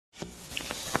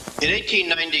In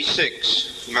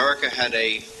 1896, America had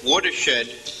a watershed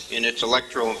in its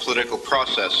electoral and political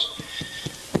process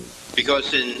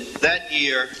because in that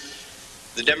year,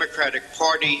 the Democratic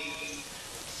Party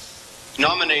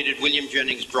nominated William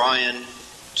Jennings Bryan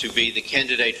to be the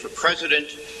candidate for president.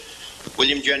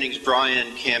 William Jennings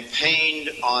Bryan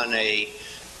campaigned on a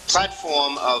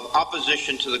platform of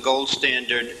opposition to the gold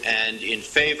standard and in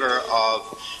favor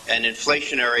of an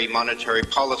inflationary monetary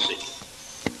policy.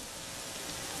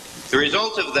 The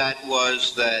result of that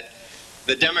was that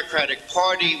the Democratic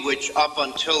Party, which up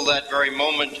until that very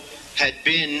moment had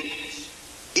been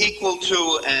equal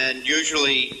to and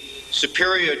usually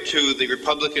superior to the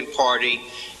Republican Party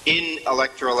in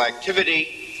electoral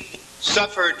activity,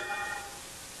 suffered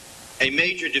a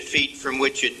major defeat from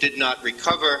which it did not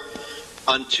recover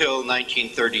until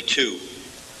 1932.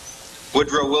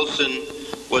 Woodrow Wilson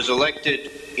was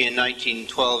elected in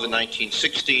 1912 and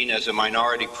 1916 as a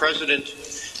minority president,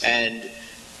 and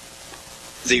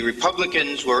the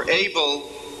Republicans were able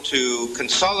to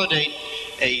consolidate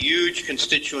a huge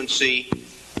constituency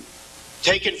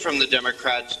taken from the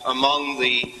Democrats among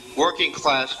the working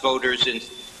class voters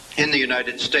in the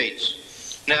United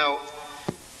States. Now,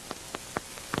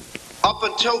 up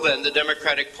until then, the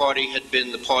Democratic Party had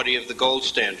been the party of the gold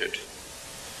standard.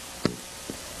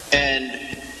 And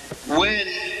when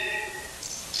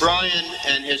Bryan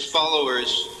and his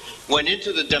followers went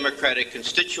into the Democratic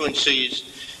constituencies,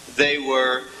 they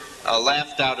were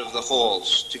laughed out of the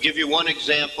halls. To give you one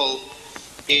example,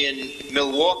 in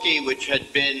Milwaukee, which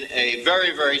had been a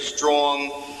very, very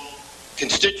strong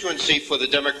constituency for the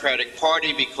Democratic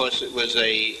Party because it was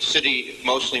a city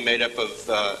mostly made up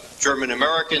of German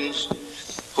Americans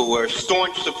who were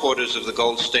staunch supporters of the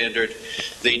gold standard,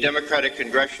 the Democratic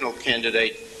congressional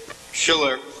candidate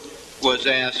Schiller was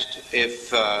asked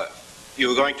if you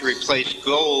were going to replace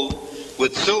gold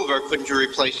with silver, couldn't you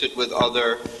replace it with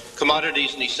other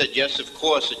commodities? And he said, yes, of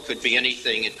course, it could be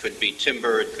anything. It could be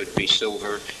timber, it could be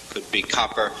silver, it could be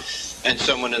copper. And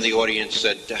someone in the audience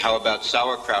said, how about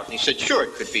sauerkraut? And he said, sure,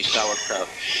 it could be sauerkraut.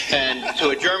 And to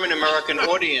a German-American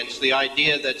audience, the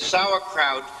idea that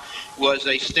sauerkraut was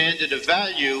a standard of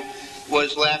value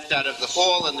was laughed out of the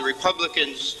hall, and the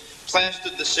Republicans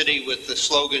plastered the city with the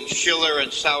slogan Schiller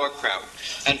and sauerkraut.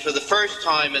 And for the first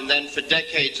time, and then for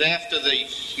decades after, the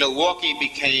Milwaukee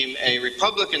became a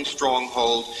Republican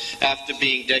stronghold after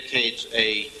being decades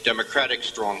a Democratic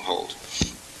stronghold.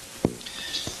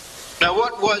 Now,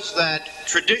 what was that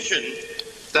tradition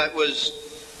that was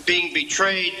being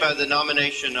betrayed by the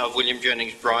nomination of William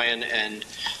Jennings Bryan and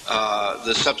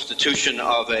the substitution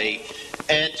of a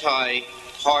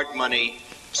anti-hard money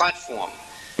platform?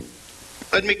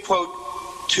 Let me quote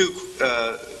two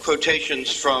quotations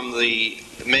from the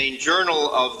main journal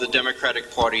of the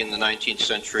Democratic Party in the 19th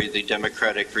century, the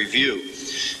Democratic Review.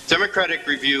 Democratic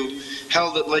Review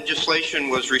held that legislation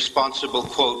was responsible,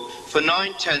 quote, for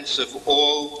 9/10 of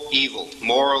all evil,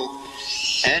 moral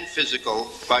and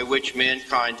physical, by which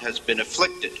mankind has been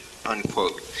afflicted,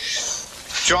 unquote.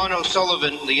 John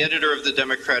O'Sullivan, the editor of the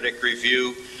Democratic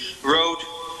Review, wrote,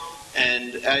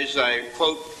 and as I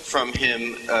quote from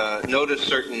him, notice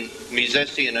certain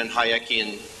Misesian and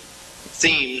Hayekian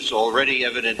themes already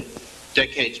evident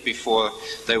decades before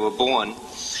they were born.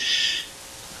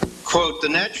 Quote, the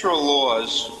natural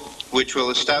laws which will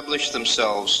establish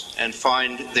themselves and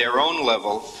find their own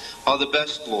level are the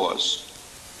best laws.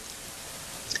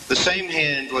 The same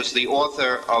hand was the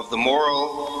author of the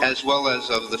moral as well as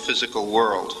of the physical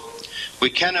world. We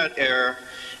cannot err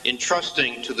in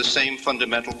trusting to the same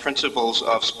fundamental principles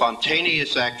of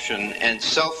spontaneous action and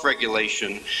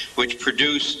self-regulation which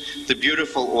produce the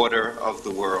beautiful order of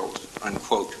the world,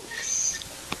 unquote.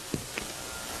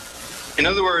 In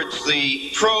other words, the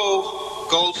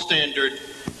pro-gold standard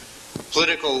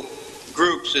political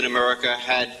groups in America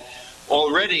had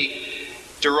already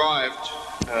derived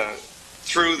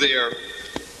through their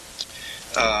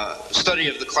study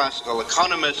of the classical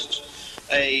economists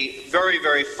a very,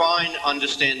 very fine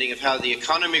understanding of how the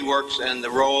economy works and the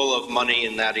role of money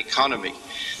in that economy.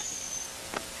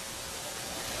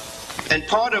 And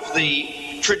part of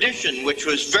the tradition, which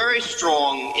was very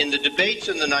strong in the debates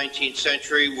in the 19th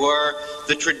century, were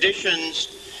the traditions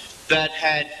that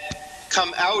had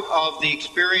come out of the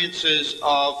experiences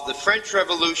of the French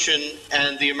Revolution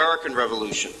and the American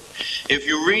Revolution. If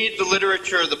you read the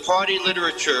literature, the party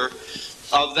literature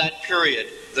of that period,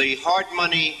 the hard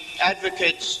money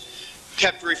advocates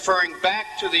kept referring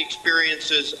back to the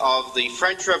experiences of the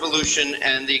French Revolution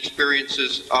and the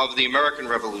experiences of the American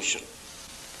Revolution.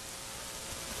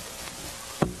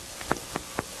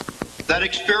 That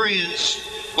experience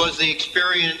was the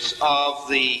experience of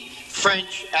the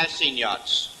French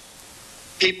assignats.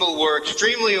 people were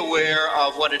extremely aware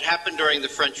of what had happened during the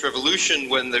French Revolution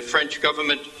when the French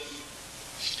government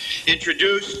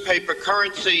introduced paper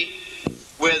currency,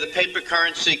 where the paper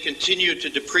currency continued to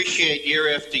depreciate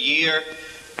year after year.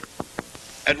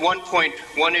 At one point,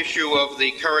 one issue of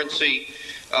the currency,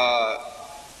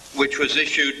 which was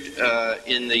issued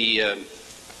in the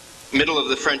middle of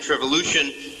the French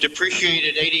Revolution,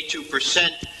 depreciated 82%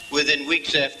 within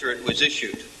weeks after it was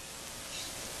issued.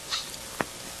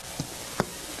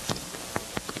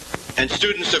 And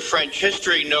students of French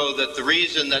history know that the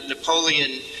reason that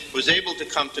Napoleon was able to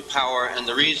come to power and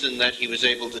the reason that he was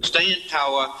able to stay in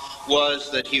power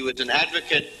was that he was an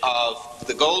advocate of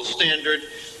the gold standard,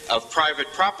 of private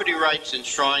property rights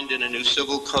enshrined in a new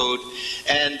civil code,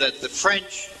 and that the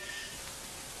French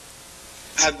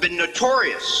have been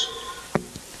notorious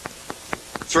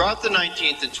throughout the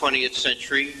 19th and 20th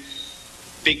century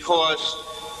because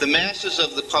the masses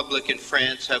of the public in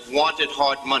France have wanted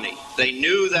hard money. They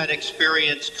knew that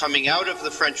experience coming out of the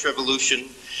French Revolution,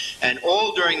 and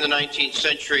all during the 19th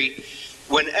century,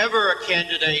 whenever a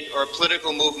candidate or a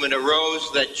political movement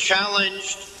arose that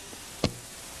challenged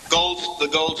the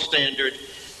gold standard,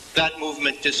 that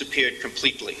movement disappeared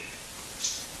completely.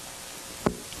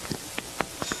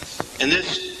 And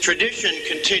this tradition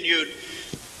continued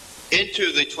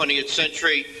into the 20th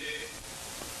century.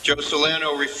 Joe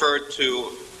Salerno referred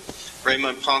to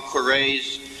Raymond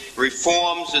Poincaré's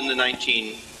reforms in the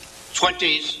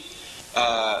 1920s,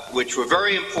 which were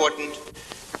very important.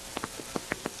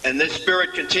 And this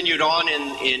spirit continued on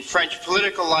in French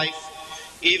political life,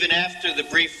 even after the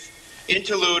brief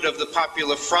interlude of the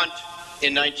Popular Front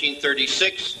in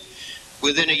 1936.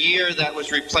 Within a year, that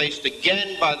was replaced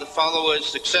again by the followers,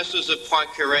 successors of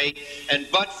Poincaré, and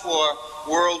but for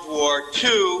World War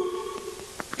II,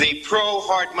 the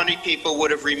pro-hard money people would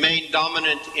have remained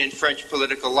dominant in French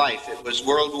political life. It was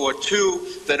World War II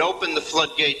that opened the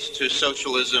floodgates to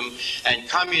socialism and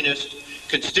communist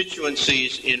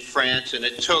constituencies in France, and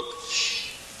it took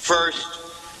first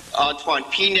Antoine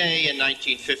Pinay in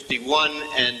 1951,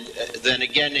 and then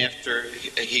again after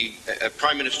he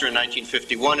Prime Minister in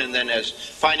 1951, and then as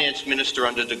Finance Minister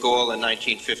under de Gaulle in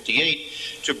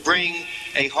 1958, to bring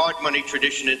a hard money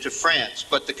tradition into France.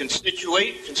 But the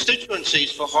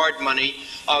constituencies for hard money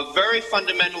are very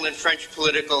fundamental in French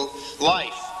political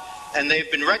life, and they've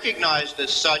been recognized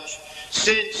as such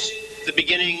since the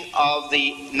beginning of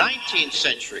the 19th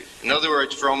century. In other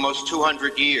words, for almost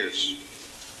 200 years.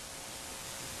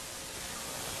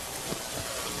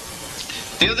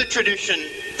 The other tradition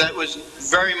that was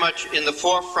very much in the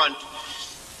forefront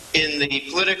in the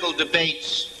political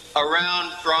debates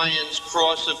around Bryan's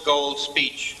Cross of Gold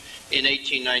speech in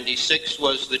 1896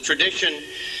 was the tradition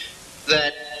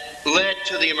that led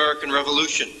to the American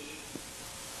Revolution.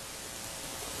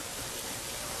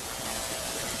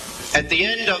 At the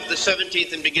end of the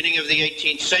 17th and beginning of the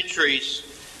 18th centuries,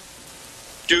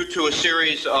 due to a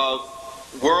series of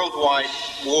worldwide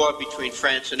war between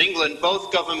France and England,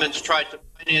 both governments tried to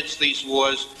finance these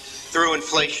wars through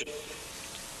inflation.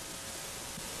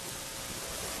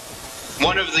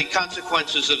 One of the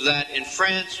consequences of that in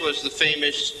France was the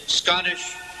famous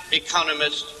Scottish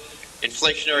economist,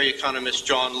 inflationary economist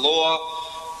John Law,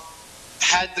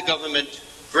 had the government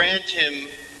grant him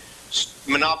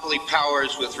monopoly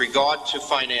powers with regard to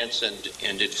finance and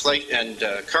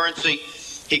currency.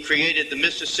 He created the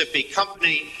Mississippi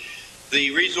Company,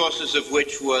 the resources of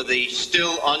which were the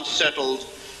still unsettled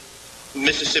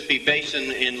Mississippi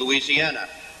Basin in Louisiana.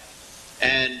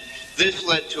 And this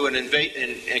led to a great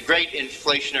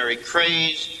inflationary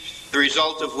craze, the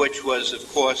result of which was, of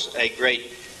course, a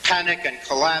great panic and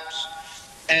collapse,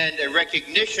 and a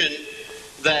recognition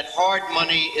that hard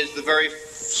money is the very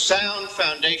sound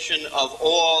foundation of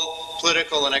all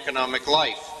political and economic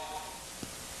life.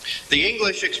 The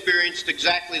English experienced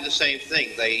exactly the same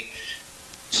thing. They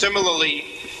similarly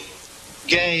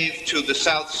gave to the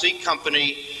South Sea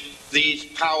Company these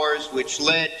powers which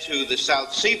led to the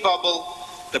South Sea Bubble,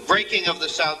 the breaking of the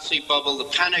South Sea Bubble, the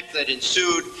panic that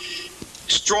ensued,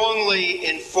 strongly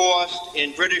enforced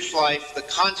in British life the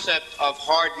concept of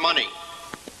hard money.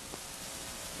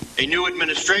 A new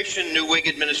administration, new Whig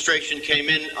administration, came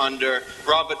in under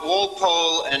Robert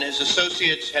Walpole and his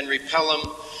associates, Henry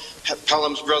Pelham,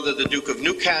 Pelham's brother, the Duke of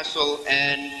Newcastle,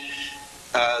 and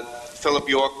Philip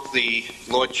York, the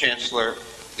Lord Chancellor,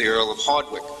 the Earl of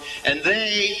Hardwicke. And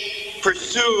they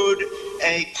pursued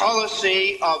a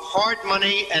policy of hard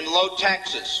money and low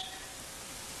taxes.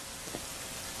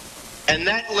 And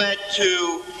that led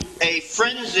to a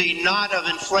frenzy not of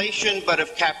inflation but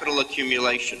of capital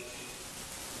accumulation.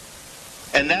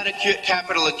 And that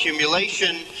capital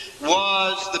accumulation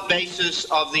was the basis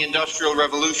of the Industrial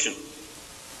Revolution.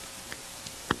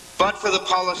 But for the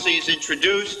policies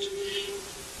introduced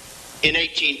in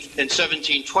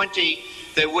 1720,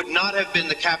 there would not have been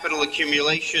the capital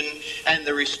accumulation and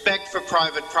the respect for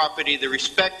private property, the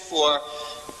respect for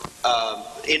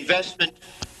investment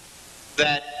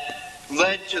that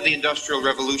led to the Industrial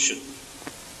Revolution.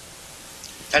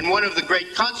 And one of the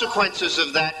great consequences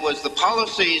of that was the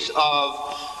policies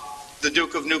of the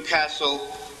Duke of Newcastle,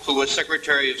 who was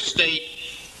Secretary of State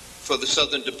for the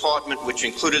Southern Department, which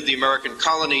included the American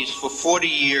colonies, for 40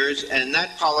 years, and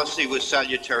that policy was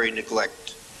salutary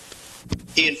neglect.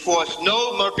 He enforced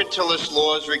no mercantilist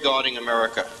laws regarding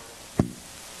America.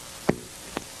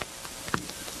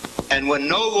 And when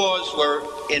no laws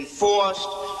were enforced,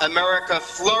 America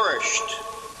flourished.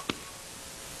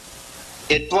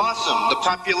 It blossomed. The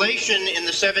population in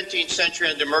the 17th century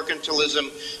under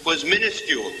mercantilism was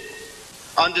minuscule.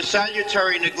 Under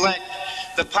salutary neglect,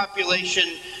 the population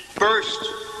burst.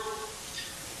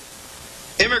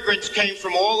 Immigrants came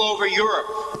from all over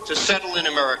Europe to settle in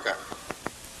America.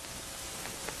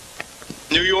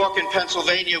 New York and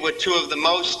Pennsylvania were two of the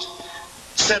most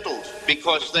settled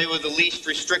because they were the least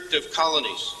restrictive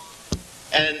colonies.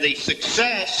 And the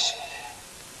success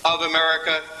of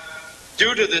America,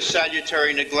 due to this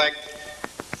salutary neglect,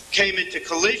 came into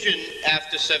collision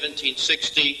after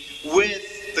 1760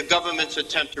 with the government's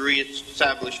attempt to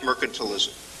reestablish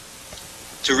mercantilism,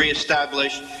 to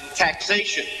reestablish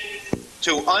taxation,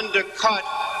 to undercut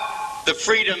the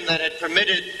freedom that had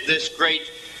permitted this great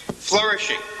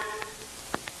flourishing.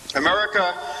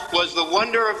 America was the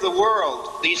wonder of the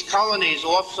world. These colonies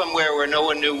off somewhere where no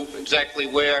one knew exactly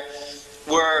where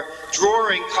were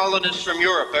drawing colonists from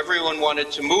Europe. Everyone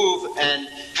wanted to move and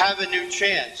have a new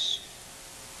chance.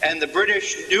 And the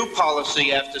British new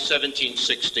policy after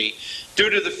 1760, due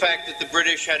to the fact that the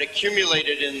British had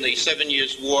accumulated in the 7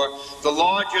 Years' War the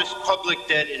largest public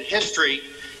debt in history,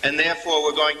 and therefore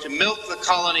were going to milk the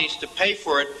colonies to pay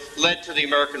for it, led to the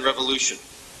American Revolution.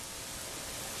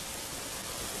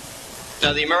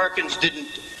 Now, the Americans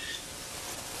didn't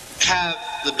have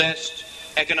the best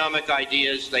economic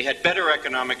ideas. They had better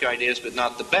economic ideas, but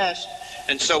not the best.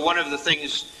 And so one of the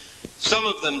things some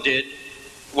of them did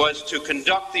was to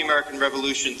conduct the American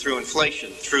Revolution through inflation,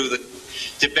 through the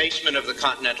debasement of the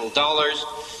continental dollars.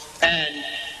 And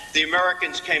the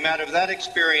Americans came out of that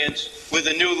experience with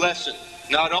a new lesson.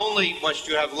 Not only must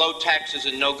you have low taxes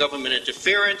and no government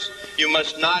interference, you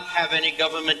must not have any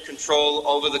government control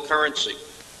over the currency.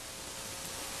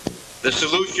 The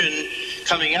solution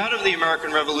coming out of the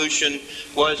American Revolution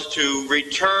was to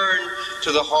return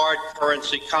to the hard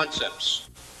currency concepts.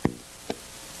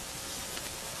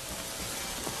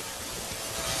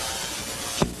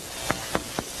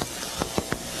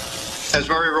 As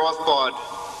Murray Rothbard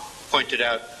pointed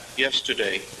out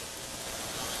yesterday,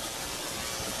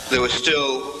 there were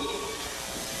still,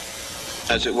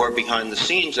 as it were, behind the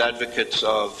scenes advocates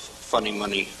of funny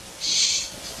money.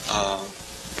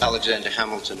 Alexander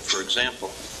Hamilton, for example.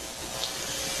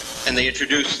 And they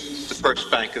introduced the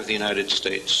first Bank of the United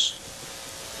States.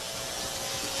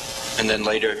 And then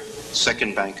later,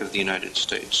 Second Bank of the United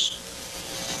States.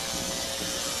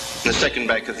 And the Second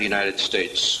Bank of the United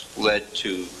States led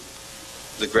to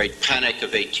the Great Panic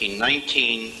of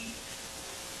 1819,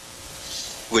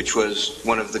 which was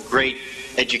one of the great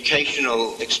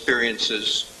educational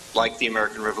experiences like the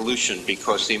American Revolution,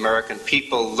 because the American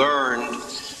people learned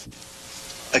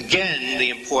again the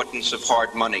importance of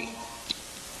hard money.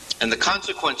 And the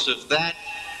consequence of that,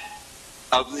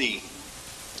 of the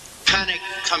panic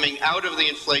coming out of the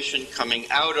inflation, coming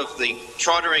out of the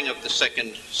chartering of the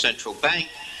Second Central Bank,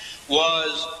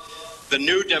 was the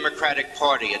new Democratic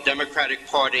Party, a Democratic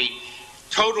Party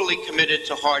totally committed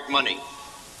to hard money,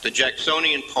 the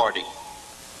Jacksonian Party.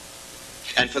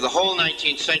 And for the whole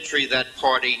 19th century, that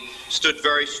party stood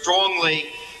very strongly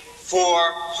for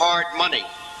hard money.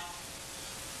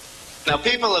 Now,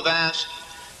 people have asked,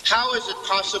 how is it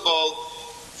possible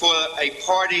for a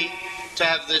party to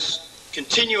have this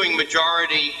continuing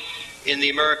majority in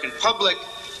the American public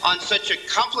on such a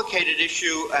complicated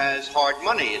issue as hard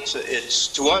money? It's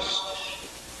to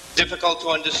us difficult to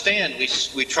understand.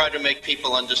 We try to make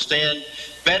people understand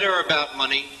better about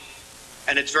money,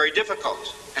 and it's very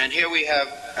difficult. And here we have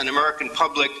an American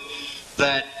public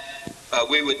that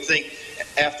we would think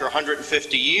after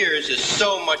 150 years is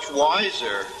so much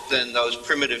wiser than those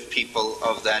primitive people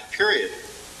of that period.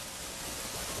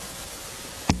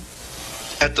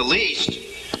 At the least,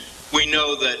 we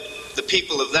know that the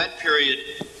people of that period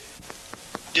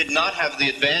did not have the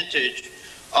advantage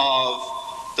of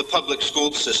the public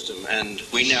school system, and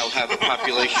we now have a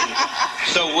population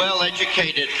so well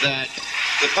educated that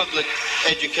the public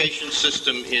education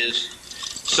system is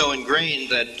so ingrained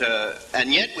that,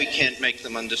 and yet we can't make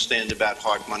them understand about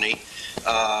hard money.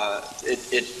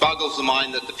 It boggles the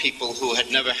mind that the people who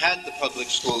had never had the public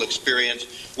school experience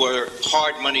were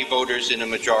hard money voters in a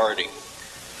majority.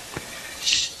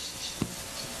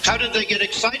 How did they get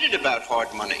excited about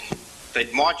hard money?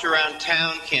 They'd march around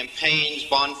town, campaigns,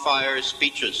 bonfires,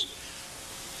 speeches.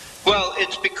 Well,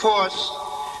 it's because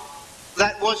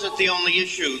that wasn't the only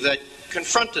issue that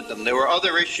confronted them. There were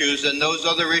other issues, and those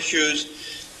other issues,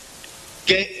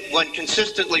 when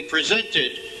consistently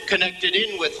presented, connected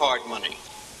in with hard money.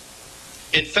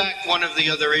 In fact, one of the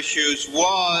other issues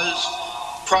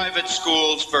was private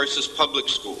schools versus public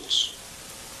schools.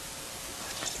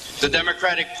 The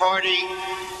Democratic Party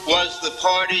was the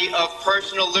party of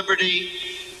personal liberty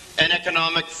and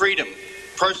economic freedom.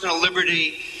 Personal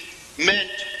liberty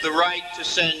meant the right to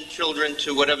send children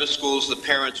to whatever schools the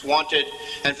parents wanted,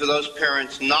 and for those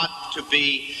parents not to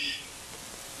be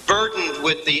burdened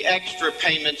with the extra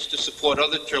payments to support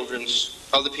other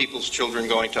people's children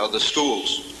going to other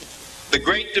schools. The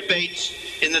great debates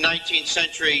in the 19th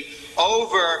century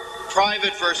over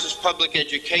private versus public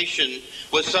education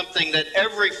was something that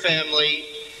every family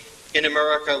in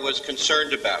America was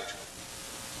concerned about.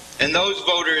 And those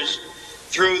voters,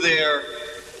 through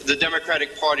the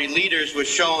Democratic Party leaders, was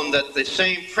shown that the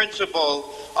same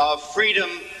principle of freedom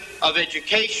of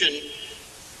education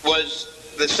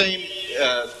was the same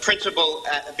principle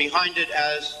behind it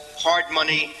as hard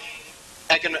money,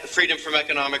 freedom from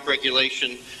economic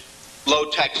regulation, low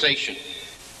taxation.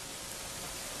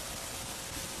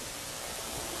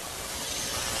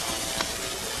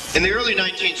 In the early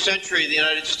 19th century, the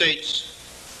United States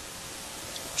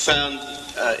found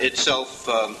itself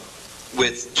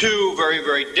with two very,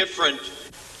 very different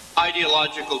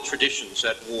ideological traditions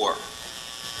at war.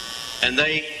 And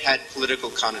they had political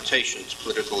connotations,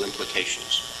 political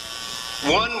implications.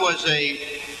 One was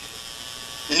a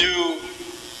new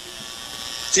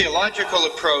theological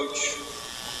approach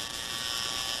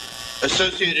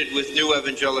associated with new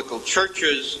evangelical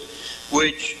churches,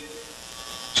 which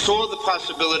saw the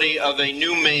possibility of a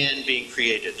new man being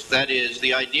created. That is,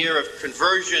 the idea of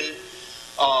conversion,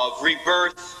 of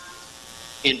rebirth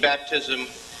in baptism,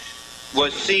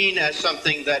 was seen as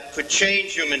something that could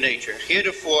change human nature.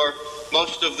 Heretofore,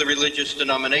 most of the religious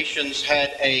denominations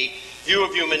had a view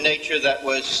of human nature that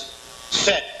was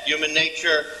set. Human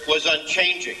nature was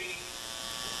unchanging.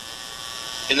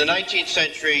 In the 19th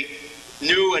century,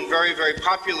 new and very, very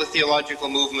popular theological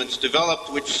movements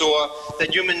developed which saw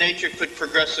that human nature could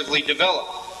progressively develop.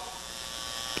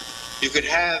 You could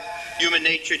have human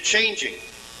nature changing.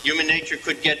 Human nature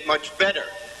could get much better.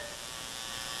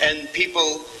 And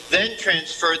people then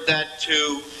transferred that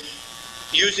to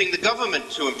using the government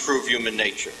to improve human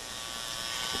nature.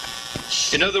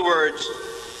 In other words,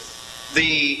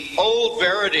 the old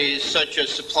verities such as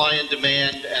supply and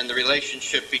demand and the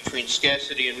relationship between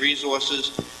scarcity and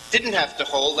resources didn't have to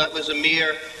hold. That was a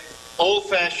mere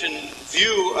old-fashioned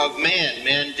view of man.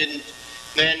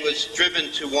 Man was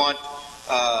driven to want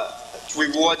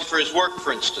rewards for his work,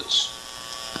 for instance.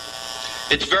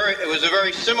 It was a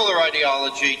very similar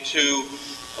ideology to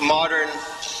modern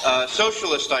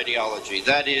socialist ideology.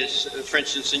 That is, for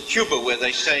instance, in Cuba, where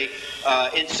they say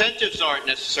incentives aren't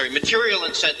necessary, material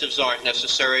incentives aren't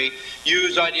necessary,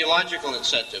 use ideological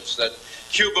incentives, that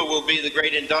Cuba will be the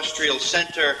great industrial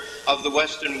center of the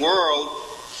Western world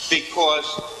because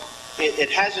it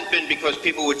hasn't been because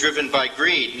people were driven by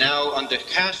greed. Now, under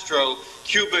Castro,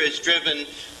 Cuba is driven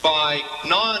by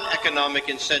non-economic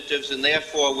incentives and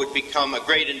therefore would become a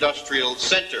great industrial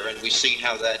center, and we see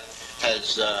how that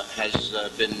has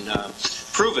been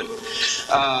proven.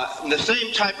 The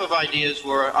same type of ideas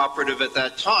were operative at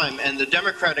that time, and the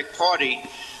Democratic Party,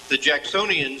 the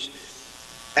Jacksonians,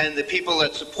 and the people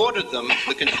that supported them,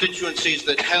 the constituencies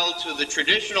that held to the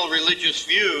traditional religious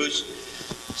views,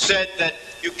 said that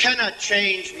you cannot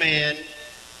change man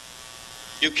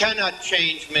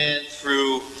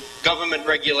through government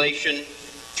regulation,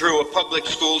 through a public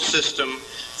school system,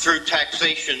 through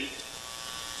taxation.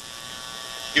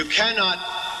 You cannot,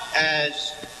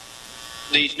 as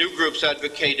these new groups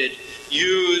advocated,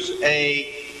 use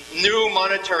a new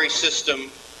monetary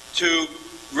system to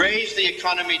raise the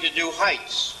economy to new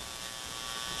heights.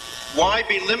 Why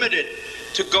be limited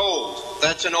to gold?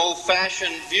 That's an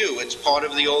old-fashioned view. It's part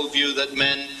of the old view that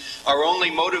men are only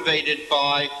motivated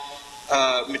by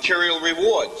material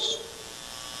rewards.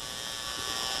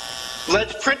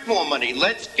 Let's print more money.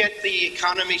 Let's get the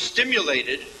economy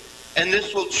stimulated And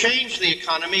this will change the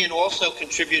economy and also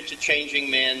contribute to changing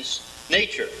man's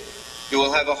nature. You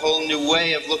will have a whole new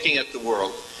way of looking at the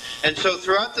world. And so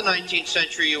throughout the 19th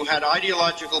century, you had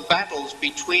ideological battles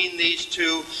between these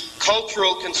two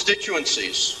cultural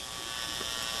constituencies.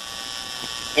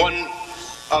 One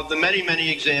of the many,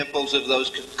 many examples of those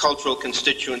cultural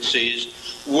constituencies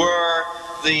were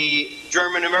the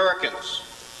German Americans,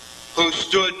 who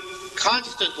stood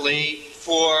constantly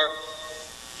for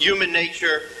human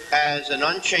nature as an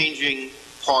unchanging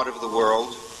part of the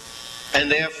world,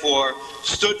 and therefore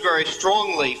stood very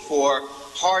strongly for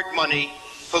hard money,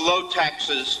 for low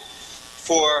taxes,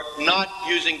 for not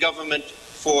using government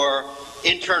for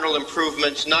internal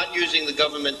improvements, not using the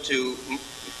government to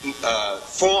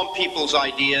form people's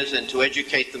ideas and to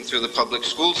educate them through the public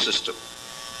school system.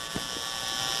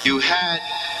 You had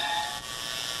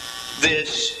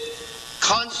this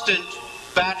constant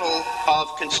battle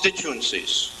of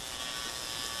constituencies.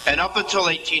 And up until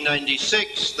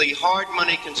 1896, the hard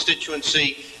money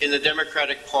constituency in the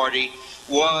Democratic Party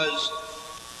was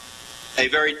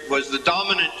the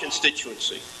dominant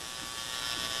constituency.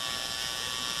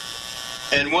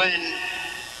 And when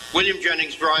William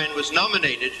Jennings Bryan was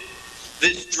nominated,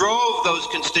 this drove those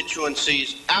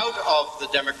constituencies out of the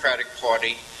Democratic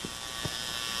Party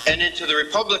and into the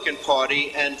Republican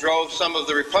Party, and drove some of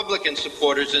the Republican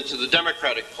supporters into the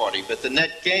Democratic Party. But the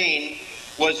net gain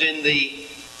was in the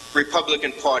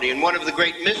Republican Party. And one of the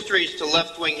great mysteries to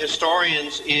left-wing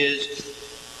historians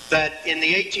is that in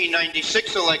the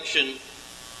 1896 election,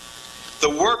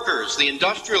 the workers, the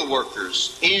industrial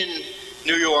workers in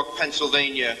New York,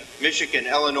 Pennsylvania, Michigan,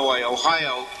 Illinois,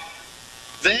 Ohio,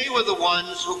 they were the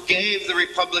ones who gave the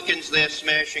Republicans their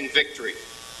smashing victory.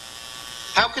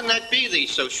 How can that be, the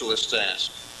socialists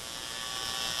ask?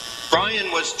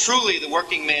 Bryan was truly the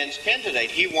working man's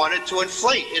candidate. He wanted to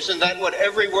inflate. Isn't that what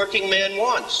every working man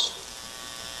wants?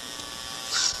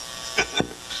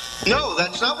 No,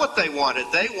 that's not what they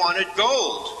wanted. They wanted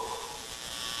gold.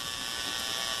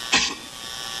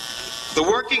 The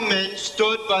working men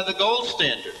stood by the gold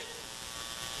standard.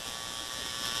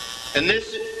 And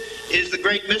this is the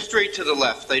great mystery to the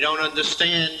left. They don't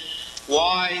understand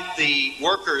why the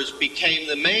workers became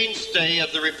the mainstay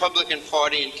of the Republican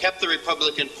Party and kept the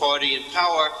Republican Party in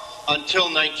power until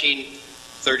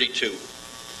 1932.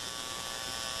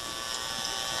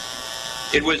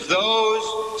 It was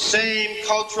those same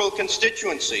cultural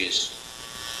constituencies,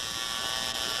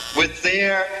 with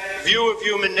their view of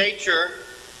human nature,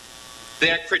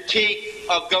 their critique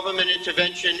of government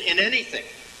intervention in anything,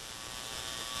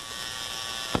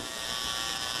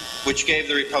 which gave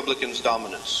the Republicans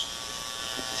dominance.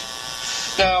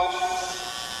 Now,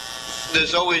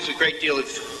 there's always a great deal of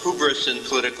hubris in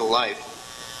political life.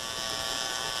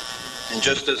 And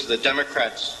just as the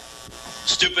Democrats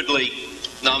stupidly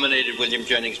nominated William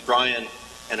Jennings Bryan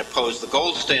and opposed the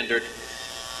gold standard,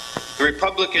 the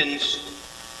Republicans,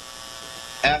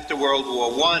 after World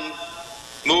War I,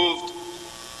 moved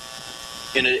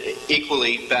in an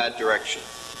equally bad direction.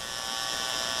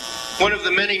 One of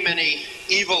the many, many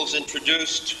evils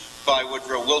introduced by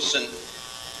Woodrow Wilson,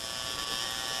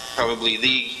 probably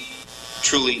the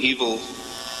truly evil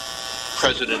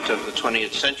president of the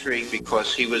 20th century,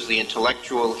 because he was the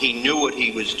intellectual, he knew what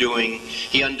he was doing,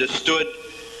 he understood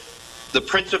the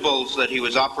principles that he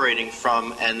was operating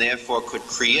from, and therefore could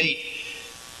create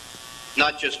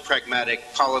not just pragmatic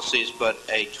policies, but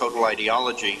a total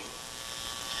ideology.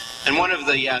 And one of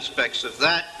the aspects of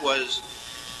that was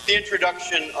the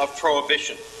introduction of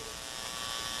prohibition.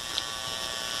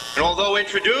 And although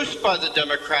introduced by the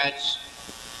Democrats,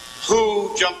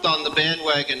 who jumped on the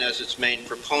bandwagon as its main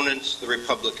proponents? The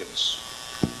Republicans.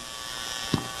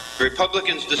 The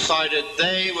Republicans decided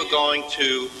they were going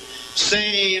to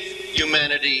save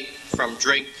humanity from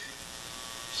drink.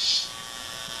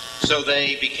 So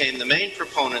they became the main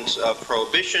proponents of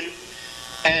prohibition.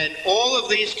 And all of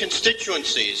these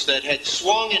constituencies that had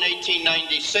swung in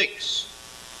 1896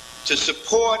 to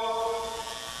support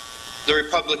the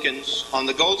Republicans on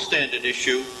the gold standard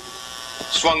issue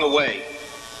swung away,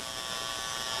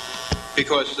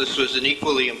 because this was an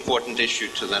equally important issue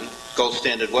to them. Gold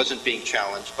standard wasn't being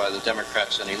challenged by the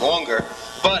Democrats any longer,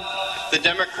 but the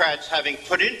Democrats, having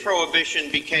put in prohibition,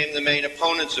 became the main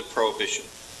opponents of prohibition.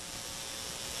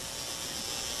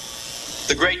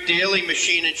 The great daily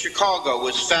machine in Chicago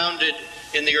was founded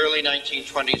in the early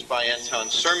 1920s by Anton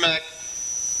Cermak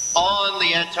on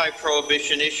the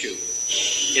anti-prohibition issue.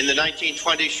 In the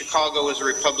 1920s, Chicago was a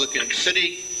Republican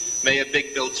city. Mayor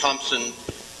Big Bill Thompson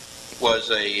was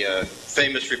a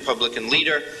famous Republican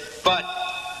leader, but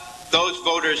those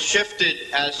voters shifted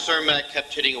as Cermak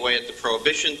kept hitting away at the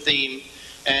prohibition theme,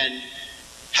 and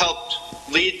helped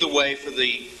lead the way for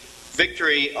the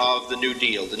victory of the New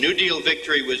Deal. The New Deal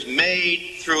victory was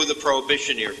made through the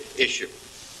prohibition issue,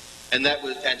 and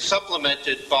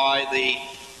supplemented by the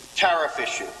tariff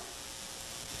issue.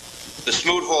 The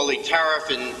Smoot-Hawley tariff,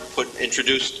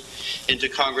 introduced into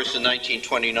Congress in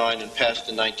 1929 and passed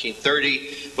in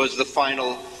 1930, was the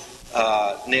final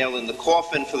nail in the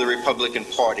coffin for the Republican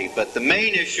Party. But the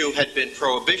main issue had been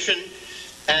prohibition,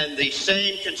 and the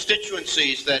same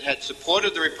constituencies that had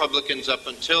supported the Republicans up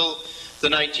until the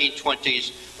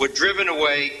 1920s were driven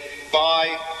away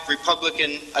by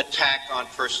Republican attack on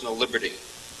personal liberty.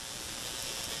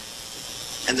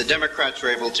 And the Democrats were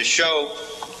able to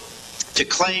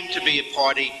claim to be a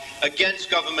party against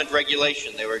government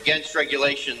regulation. They were against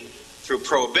regulation through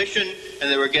prohibition, and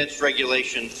they were against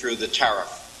regulation through the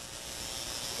tariff.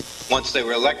 Once they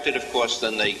were elected, of course,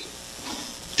 then they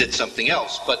did something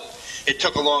else. But it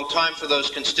took a long time for those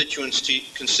constituencies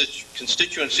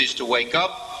to wake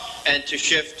up and to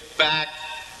shift back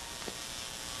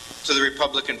to the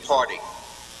Republican Party.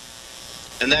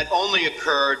 And that only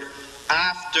occurred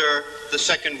after the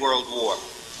Second World War.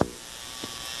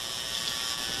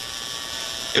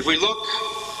 If we look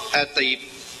at the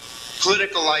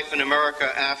political life in America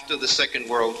after the Second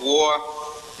World War,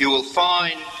 you will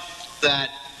find that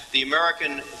the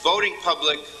American voting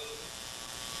public,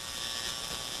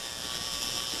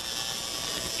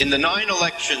 in the 9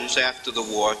 elections after the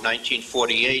war,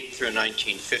 1948 through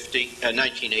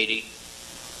 1980,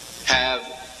 have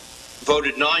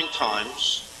voted 9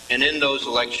 times, and in those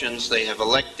elections they have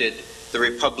elected the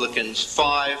Republicans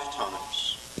 5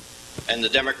 times, and the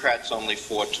Democrats only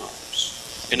 4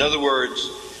 times. In other words,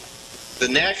 the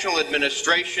national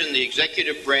administration, the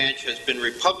executive branch, has been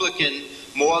Republican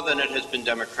more than it has been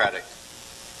Democratic.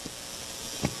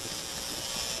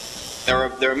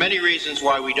 There are many reasons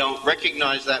why we don't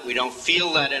recognize that, we don't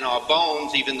feel that in our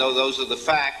bones, even though those are the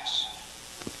facts.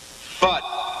 But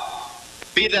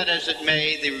be that as it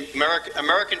may, the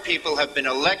American people have been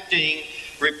electing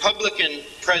Republican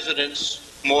presidents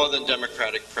more than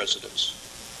Democratic presidents.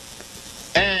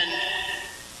 And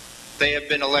they have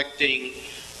been electing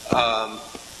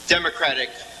Democratic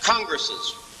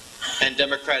Congresses and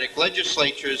Democratic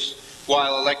legislatures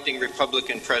while electing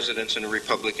Republican presidents and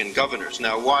Republican governors.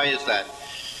 Now, why is that?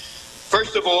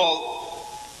 First of all,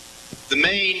 the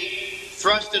main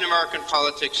thrust in American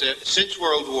politics since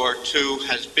World War II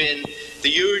has been the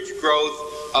huge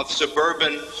growth of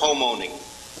suburban homeowning.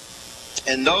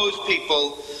 And those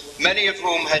people, many of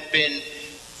whom had been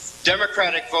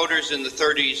Democratic voters in the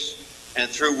 30s and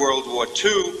through World War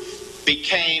II,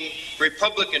 became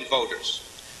Republican voters.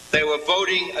 They were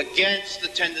voting against the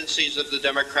tendencies of the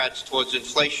Democrats towards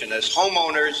inflation. As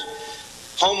homeowners,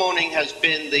 homeowning has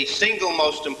been the single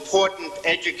most important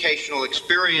educational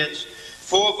experience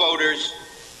for voters,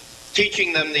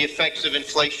 teaching them the effects of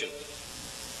inflation.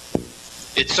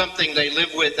 It's something they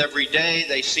live with every day.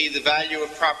 They see the value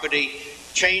of property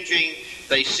changing.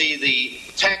 They see the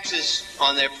taxes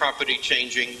on their property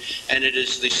changing. And it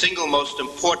is the single most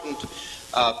important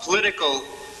political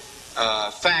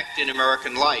fact in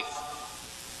American life.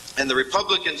 And the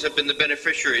Republicans have been the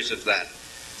beneficiaries of that.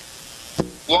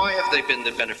 Why have they been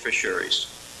the beneficiaries?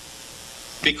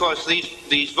 Because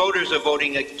these voters are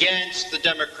voting against the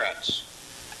Democrats.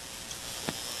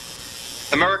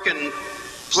 American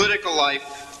political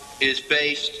life is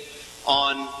based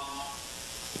on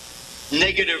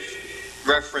negative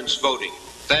reference voting.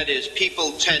 That is,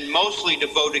 people tend mostly to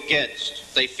vote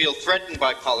against. They feel threatened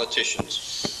by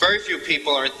politicians. Very few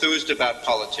people are enthused about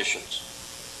politicians.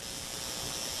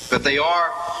 But they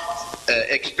are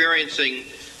experiencing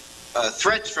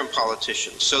threats from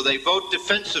politicians. So they vote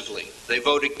defensively. They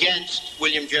vote against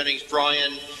William Jennings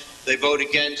Bryan. They vote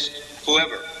against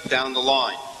whoever down the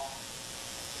line.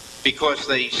 Because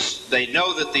they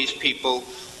know that these people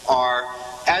are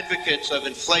advocates of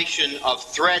inflation, of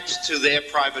threats to their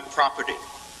private property.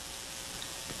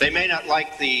 They may not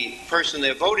like the person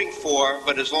they're voting for,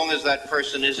 but as long as that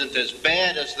person isn't as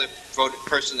bad as the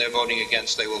person they're voting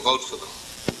against, they will vote for them.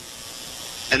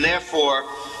 And therefore,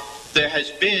 there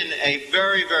has been a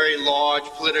very, very large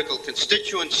political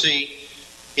constituency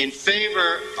in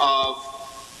favor of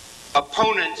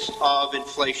opponents of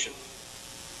inflation.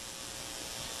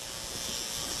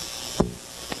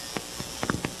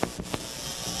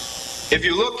 If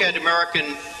you look at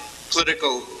American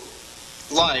political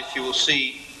life, you will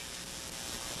see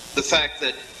the fact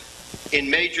that in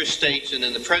major states and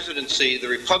in the presidency, the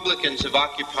Republicans have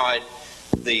occupied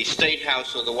the State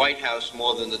House or the White House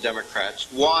more than the Democrats,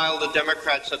 while the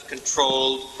Democrats have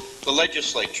controlled the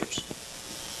legislatures.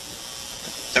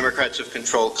 Democrats have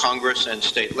controlled Congress and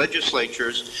state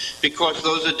legislatures because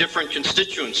those are different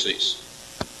constituencies.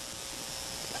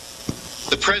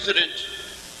 The president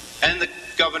and the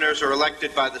governors are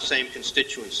elected by the same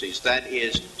constituencies. That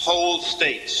is, whole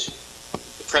states.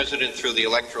 The president through the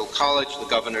Electoral College, the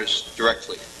governors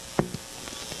directly.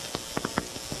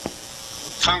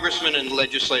 Congressmen and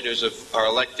legislators are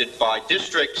elected by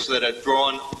districts that are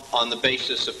drawn on the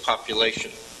basis of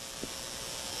population.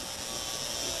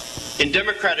 In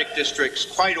democratic districts,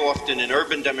 quite often in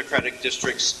urban democratic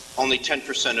districts, only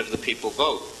 10% of the people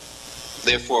vote.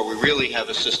 Therefore, we really have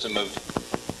a system of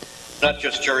not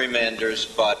just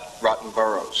gerrymanders, but rotten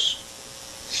boroughs.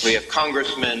 We have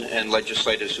congressmen and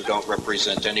legislators who don't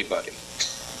represent anybody.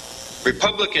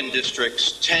 Republican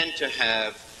districts tend to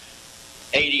have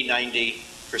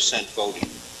 80–90% voting.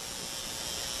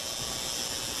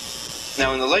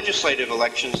 Now, in the legislative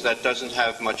elections, that doesn't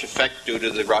have much effect due to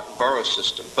the rotten borough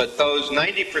system. But those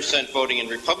 90% voting in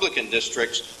Republican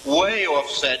districts way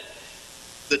offset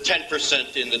the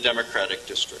 10% in the Democratic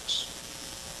districts.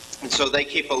 And so they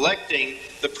keep electing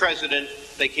the president,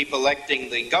 they keep electing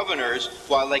the governors,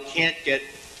 while they can't get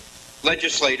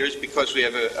legislators because we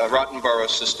have a rotten borough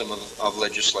system of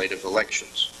legislative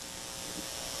elections.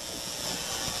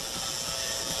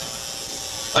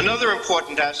 Another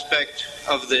important aspect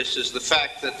of this is the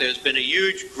fact that there's been a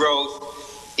huge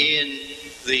growth in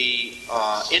the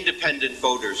independent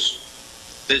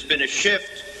voters. There's been a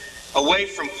shift away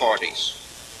from parties.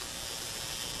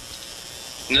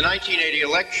 In the 1980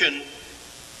 election,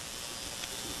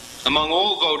 among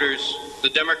all voters, the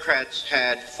Democrats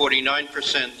had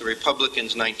 49%, the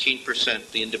Republicans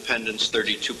 19%, the Independents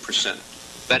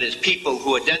 32%. That is, people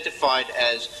who identified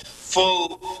as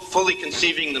fully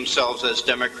conceiving themselves as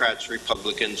Democrats,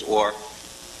 Republicans, or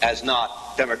as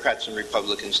not Democrats and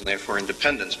Republicans, and therefore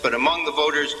independents. But among the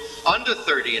voters under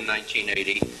 30 in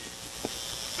 1980,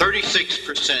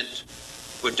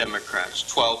 36% were Democrats,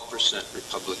 12%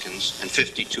 Republicans, and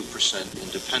 52%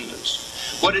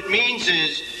 independents. What it means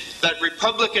is that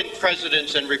Republican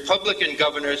presidents and Republican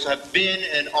governors have been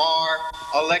and are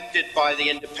elected by the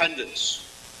independents.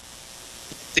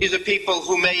 These are people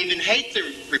who may even hate the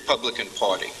Republican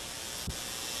Party,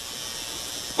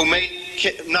 who may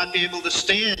not be able to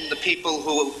stand the people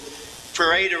who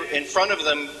parade in front of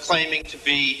them claiming to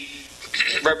be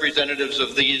representatives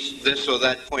of this or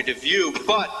that point of view,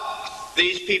 but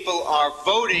these people are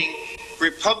voting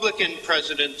Republican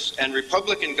presidents and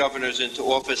Republican governors into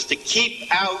office to keep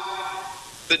out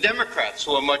the Democrats,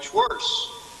 who are much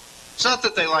worse. It's not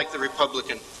that they like the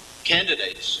Republican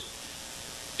candidates.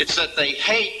 It's that they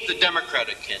hate the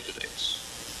Democratic candidates.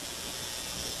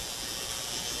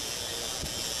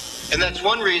 And that's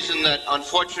one reason that,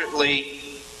 unfortunately,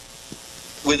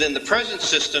 within the present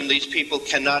system, these people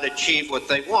cannot achieve what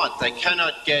they want. They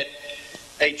cannot get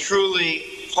a truly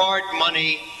hard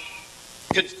money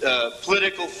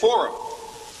political forum.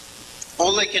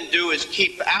 All they can do is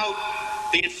keep out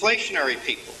the inflationary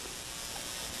people.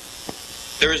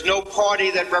 There is no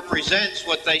party that represents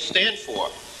what they stand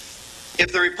for.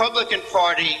 If the Republican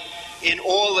Party, in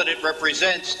all that it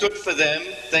represents, stood for them,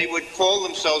 they would call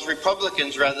themselves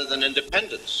Republicans rather than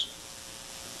independents.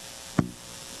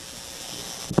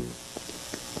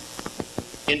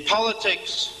 In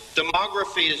politics,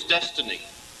 demography is destiny.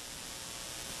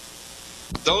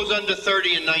 Those under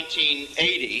 30 in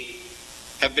 1980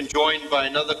 have been joined by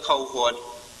another cohort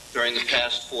during the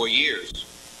past 4 years.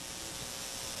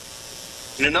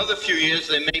 In another few years,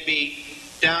 there may be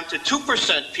down to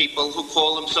 2% people who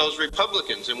call themselves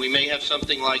Republicans, and we may have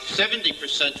something like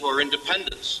 70% who are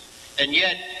independents. And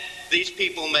yet, these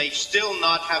people may still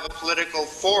not have a political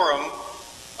forum,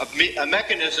 a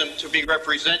mechanism to be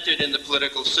represented in the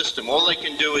political system. All they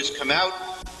can do is come out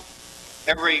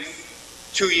every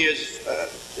 2 years,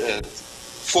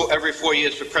 every 4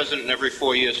 years for president and every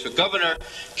 4 years for governor,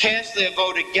 cast their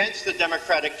vote against the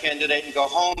Democratic candidate and go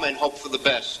home and hope for the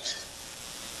best.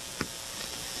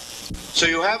 So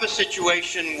you have a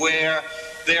situation where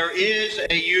there is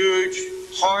a huge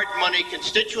hard money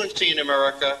constituency in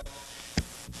America,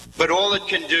 but all it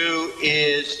can do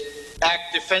is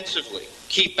act defensively,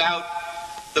 keep out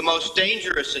the most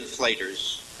dangerous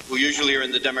inflators, who usually are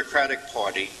in the Democratic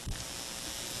Party,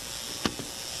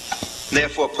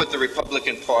 therefore put the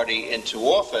Republican Party into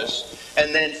office,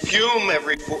 and then fume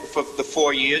for the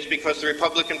 4 years because the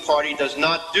Republican Party does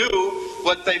not do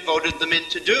what they voted them in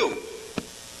to do.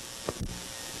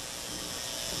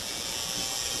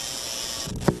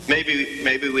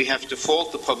 Maybe we have to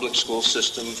fault the public school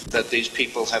system that these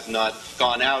people have not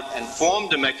gone out and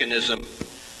formed a mechanism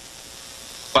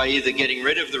by either getting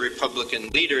rid of the Republican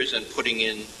leaders and putting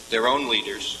in their own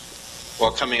leaders,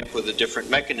 or coming up with a different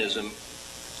mechanism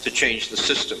to change the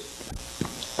system.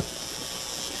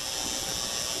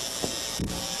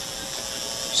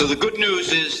 So the good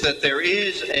news is that there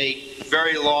is a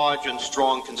very large and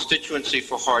strong constituency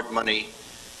for hard money.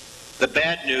 The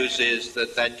bad news is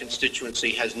that that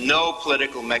constituency has no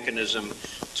political mechanism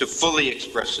to fully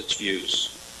express its views.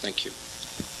 Thank you.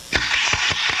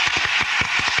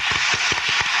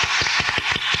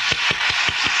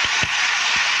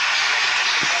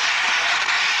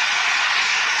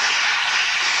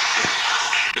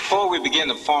 Before we begin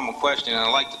the formal question,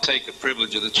 I'd like to take the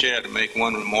privilege of the chair to make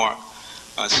one remark.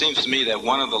 It seems to me that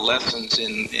one of the lessons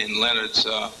in Leonard's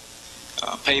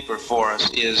paper for us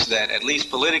is that, at least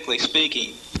politically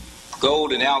speaking,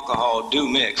 gold and alcohol do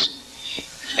mix.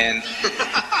 And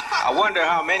I wonder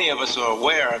how many of us are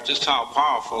aware of just how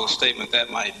powerful a statement that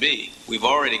might be. We've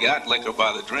already got liquor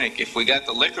by the drink. If we got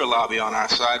the liquor lobby on our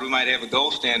side, we might have a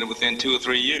gold standard within 2 or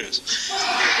 3 years.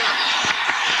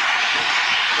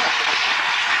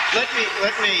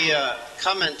 Let me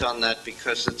comment on that,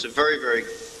 because it's a very, very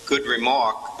good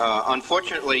remark.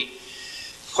 Unfortunately,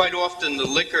 quite often the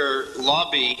liquor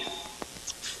lobby,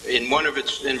 in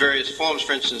various forms,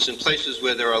 for instance, in places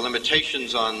where there are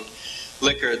limitations on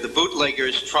liquor, the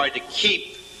bootleggers try to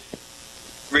keep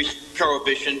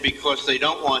prohibition because they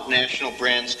don't want national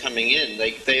brands coming in.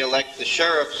 They elect the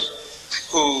sheriffs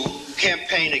who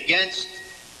campaign against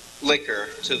liquor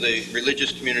to the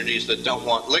religious communities that don't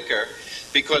want liquor,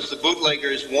 because the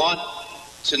bootleggers want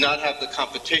to not have the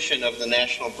competition of the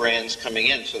national brands coming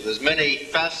in. So there's many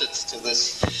facets to this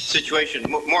situation.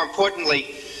 More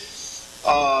importantly,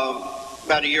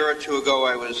 about a year or two ago,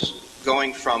 I was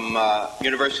going from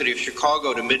University of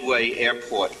Chicago to Midway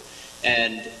Airport.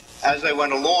 And as I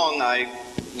went along,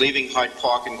 leaving Hyde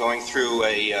Park and going through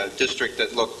a district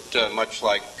that looked much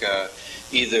like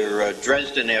either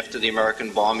Dresden after the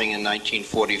American bombing in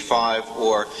 1945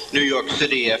 or New York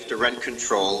City after rent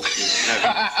control.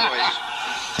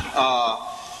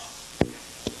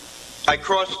 I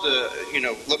crossed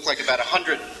looked like about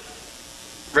 100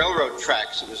 railroad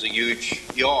tracks. It was a huge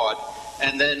yard.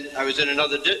 And then I was in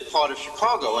another part of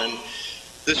Chicago, and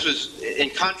this was in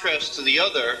contrast to the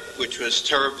other, which was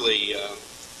terribly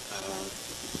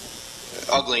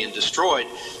ugly and destroyed.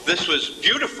 This was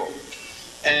beautiful.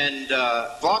 And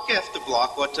block after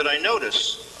block, what did I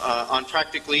notice? On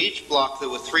practically each block, there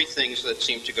were 3 things that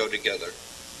seemed to go together.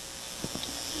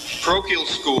 Parochial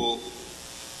school,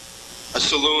 a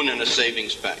saloon, and a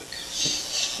savings bank.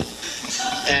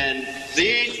 And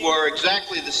these were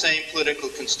exactly the same political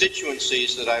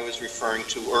constituencies that I was referring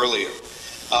to earlier.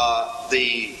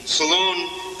 The saloon,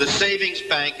 the savings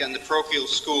bank, and the parochial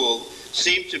school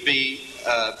seem to be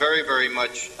very, very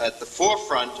much at the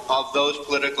forefront of those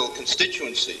political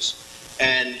constituencies.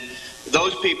 And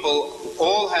those people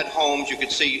all had homes. You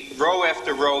could see row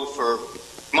after row for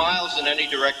miles in any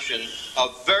direction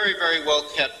of very, very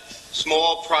well-kept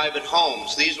small private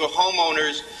homes. These were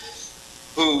homeowners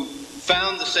who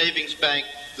found the savings bank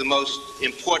the most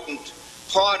important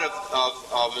part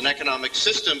of an economic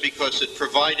system, because it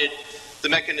provided the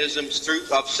mechanisms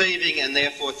of saving, and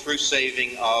therefore through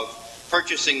saving of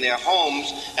purchasing their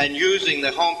homes and using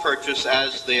the home purchase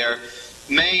as their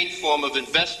main form of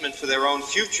investment for their own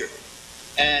future.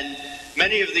 And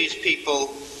many of these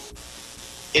people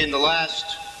in the last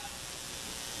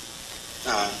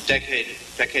decade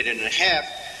and a half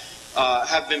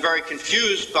have been very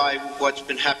confused by what's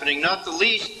been happening, not the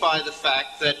least by the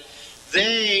fact that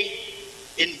they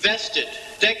invested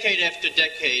decade after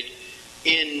decade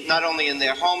in not only in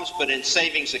their homes but in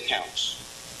savings accounts.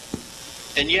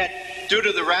 And yet, due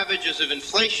to the ravages of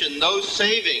inflation, those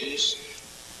savings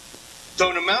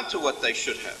don't amount to what they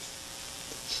should have.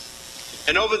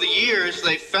 And over the years,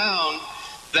 they found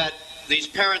that these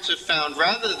parents have found,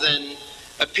 rather than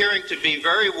appearing to be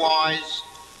very wise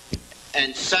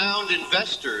and sound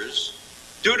investors,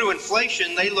 due to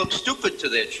inflation, they look stupid to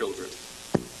their children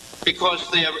because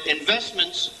their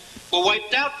investments were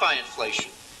wiped out by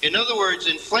inflation. In other words,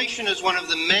 inflation is one of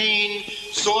the main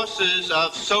sources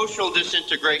of social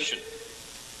disintegration.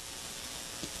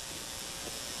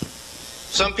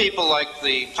 Some people, like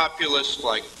the populists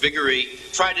like Viggory,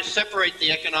 try to separate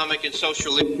the economic and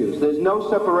social issues. There's no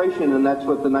separation, and that's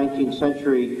what the 19th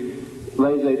century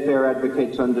laissez-faire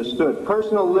advocates understood.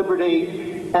 Personal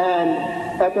liberty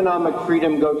and economic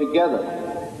freedom go together.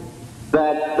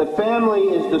 That the family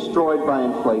is destroyed by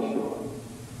inflation,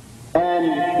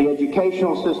 and the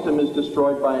educational system is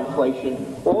destroyed by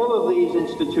inflation. All of these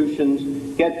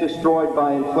institutions get destroyed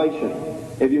by inflation.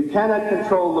 If you cannot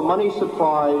control the money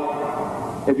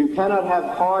supply, if you cannot have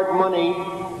hard money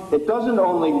it doesn't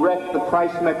only wreck the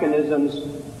price mechanisms,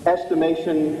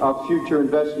 estimation of future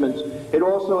investments, it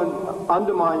also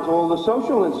undermines all the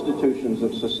social institutions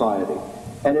of society.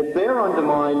 And if they're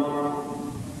undermined,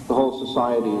 the whole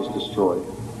society is destroyed.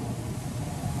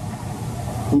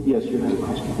 Yes, you have a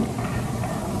question.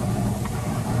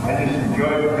 I just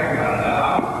enjoyed the heck out of that.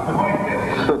 The point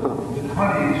is, the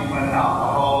 20s, when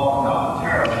alcohol, not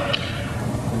terror,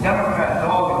 the Democrats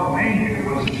all that remained here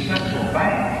was the central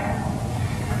bank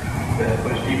that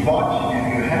was debauching, and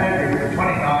you had your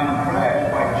 29 crash.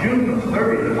 By June of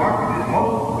 30, the market is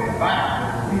most of the way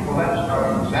back. People then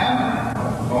started examining what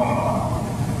was going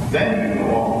on. Then you go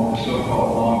on the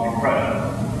so-called long depression.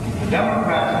 The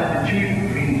Democrats had to choose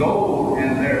between gold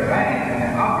and their bank, and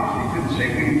they obviously couldn't say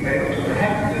we failed, so they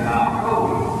had to deny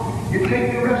gold. You take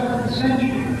the rest of the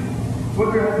century. Would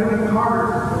there have been a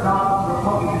Carter without the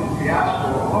Republican fiasco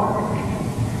of Watergate?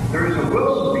 There is a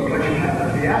Wilson because you have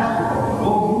the fiasco of the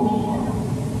Bull Moose.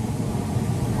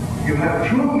 You have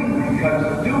Truman because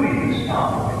of Dewey is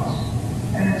operates.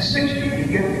 And in 60, you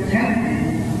get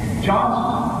Kennedy,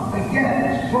 Johnson. Again,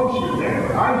 it's closer there.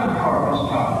 Eisenhower was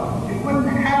tough. You wouldn't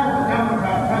have a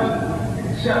Democrat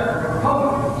president except for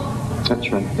Republicans. That's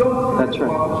right. That's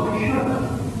right.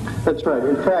 That's right.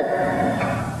 In fact,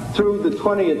 through the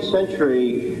 20th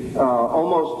century,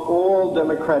 almost all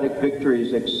Democratic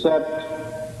victories except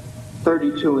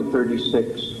 32 and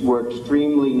 36 were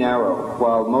extremely narrow,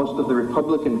 while most of the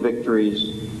Republican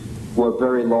victories were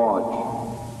very large.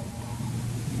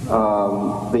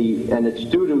 And it's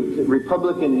due to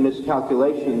Republican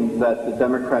miscalculation that the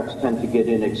Democrats tend to get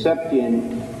in, except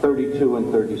in 32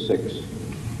 and 36.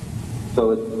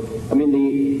 So,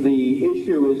 the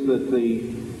issue is that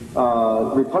the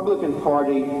Republican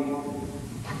Party,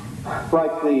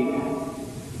 like the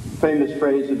famous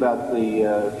phrase about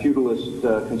the feudalist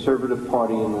conservative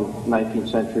party in the 19th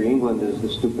century England, is the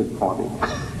stupid party.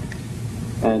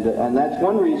 And that's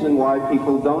one reason why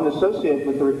people don't associate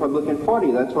with the Republican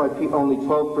Party. That's why only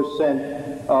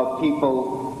 12% of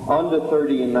people under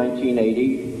 30 in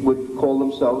 1980 would call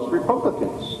themselves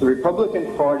Republicans. The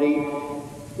Republican Party,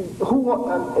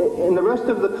 in the rest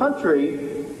of the country,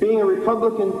 being a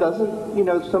Republican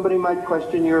doesn't, somebody might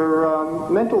question your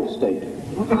mental state.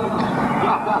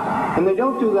 And they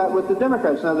don't do that with the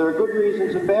Democrats. Now, there are good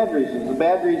reasons and bad reasons. The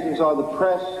bad reasons are the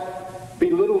press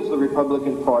belittles the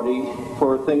Republican Party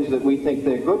for things that we think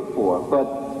they're good for.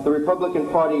 But the Republican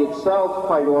Party itself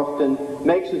quite often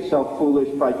makes itself foolish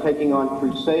by taking on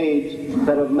crusades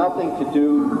that have nothing to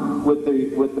do with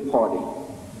the party.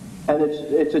 And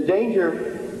it's a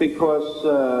danger because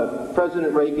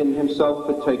President Reagan himself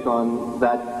could take on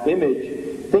that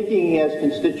image, thinking he has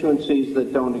constituencies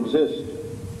that don't exist.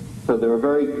 So there are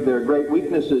great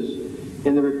weaknesses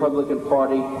in the Republican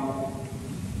Party.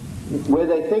 Where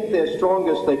they think they're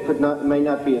strongest, they may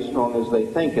not be as strong as they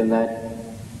think, and that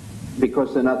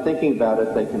because they're not thinking about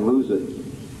it, they can lose it.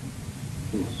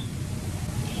 Yes.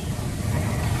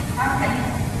 I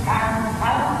don't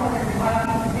know what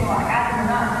people feel like I do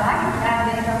not, but I can find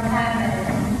it sometimes that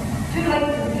it's too late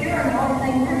to cure, and the only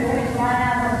thing we're doing is find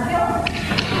out what's killing.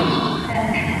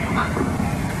 And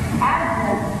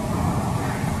I'd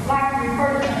like to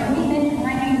refer to, we mentioned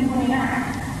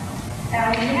 1929. Now,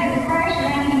 when you had the crash in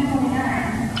 1929,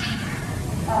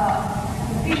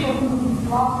 the people who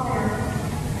lost their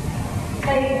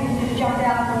slaves just jumped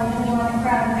out and joined the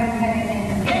crowd and never had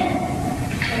anything to get.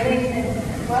 So they said,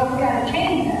 well, we got to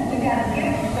change that. We got to give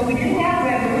them. So we didn't have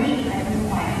a revolution at this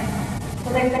point.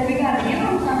 So they said, we got to give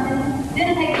them something.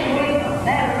 Didn't take it away from them.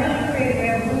 That really created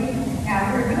a revolution. Now,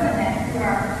 we're doing that through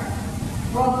our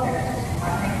welfare system.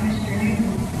 I think Mr.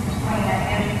 Newton explained that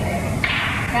yesterday.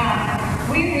 Now,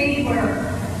 we read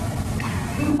where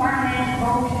who financed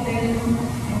Bolshevism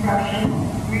in Russia.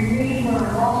 We read where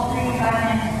Wall Street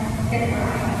financed Hitler.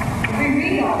 We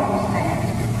read all those things.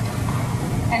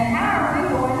 And how are we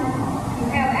going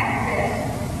to have access?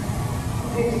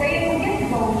 If say if we get the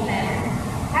gold standard,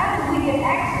 how do we get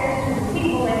access to the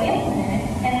people that implement it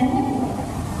and manipulate it?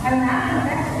 I mean, I think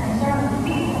that's the concern of the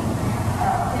people.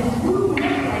 Is who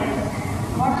manipulates it?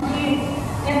 Once we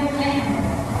implement it,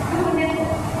 who manipulates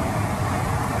it?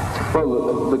 Well,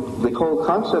 the whole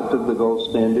concept of the gold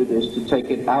standard is to take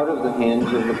it out of the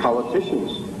hands of the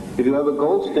politicians. If you have a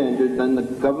gold standard, then the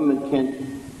government can't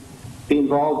be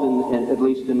involved in at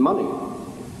least in money.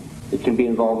 It can be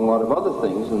involved in a lot of other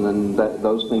things, and then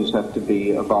those things have to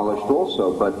be abolished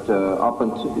also. But up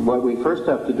until what we first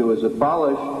have to do is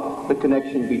abolish the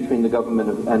connection between the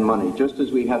government and money. Just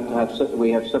as we have to have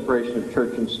separation of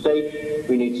church and state,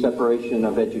 we need separation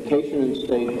of education and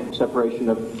state, and separation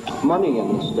of money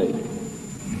in the state.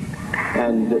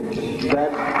 And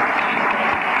that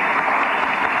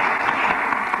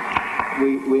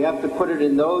We have to put it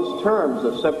in those terms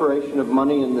of separation of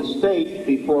money and the state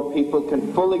before people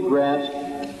can fully grasp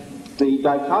the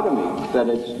dichotomy that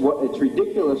it's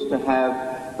ridiculous to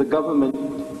have the government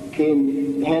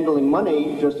in handling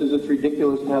money, just as it's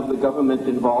ridiculous to have the government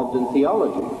involved in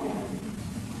theology.